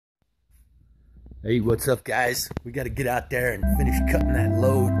Hey, what's up, guys? We got to get out there and finish cutting that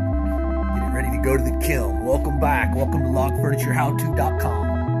load. Get it ready to go to the kiln. Welcome back. Welcome to logfurnitureHowto.com.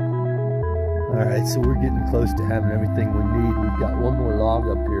 All right, so we're getting close to having everything we need. We've got one more log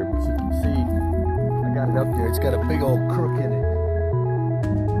up here, but you can see I got it up there. It's got a big old crook in it.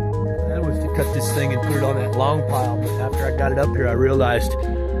 That was to cut this thing and put it on that long pile, but after I got it up here, I realized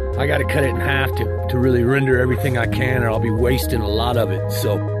I got to cut it in half to really render everything I can, or I'll be wasting a lot of it.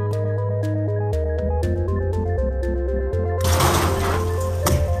 So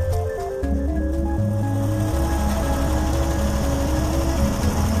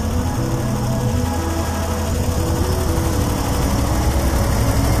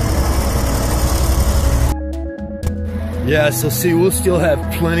yeah, so see, we'll still have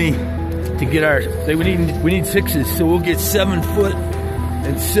plenty to get our, we need 6s, so we'll get 7 foot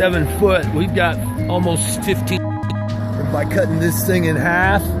and 7 foot. We've got almost 15. And by cutting this thing in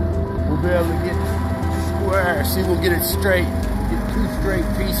half, we'll be able to get square. See, we'll get it straight. We'll get 2 straight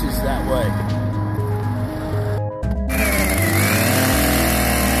pieces that way.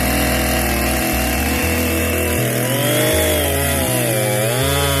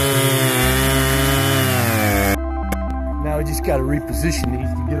 We just got to reposition these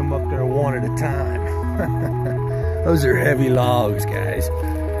to get them up there one at a time. Those are heavy logs, guys.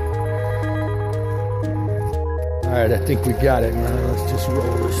 All right, I think we got it, man. Let's just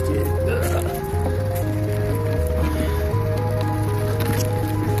roll this thing.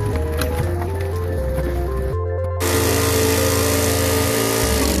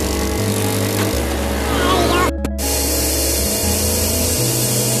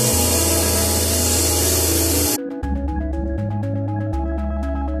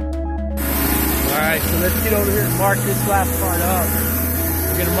 Alright, so let's get over here and mark this last part up.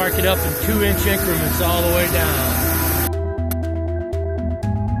 We're going to mark it up in 2-inch increments all the way down.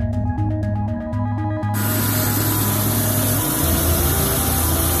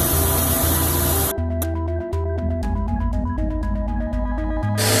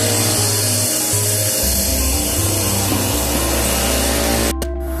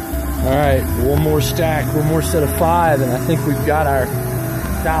 Alright, one more stack, one more set of 5, and I think we've got our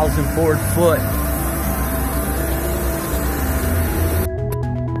 1,000 board foot.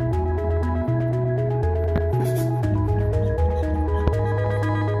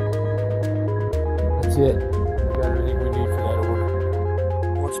 That's it. We got everything we need for that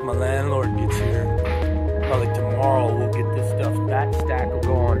order. Once my landlord gets here, probably tomorrow, we'll get this stuff. That stack will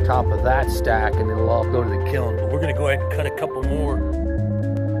go on top of that stack, and it'll all go to the kiln. But we're gonna go ahead and cut a couple more.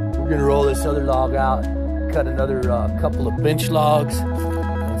 We're gonna roll this other log out, cut another couple of bench logs,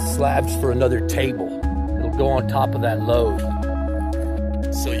 and slabs for another table. It'll go on top of that load.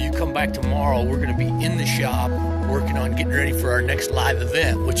 So you come back tomorrow, we're gonna be in the shop working on getting ready for our next live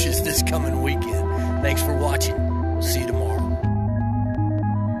event, which is this coming weekend. Thanks for watching. We'll see you tomorrow.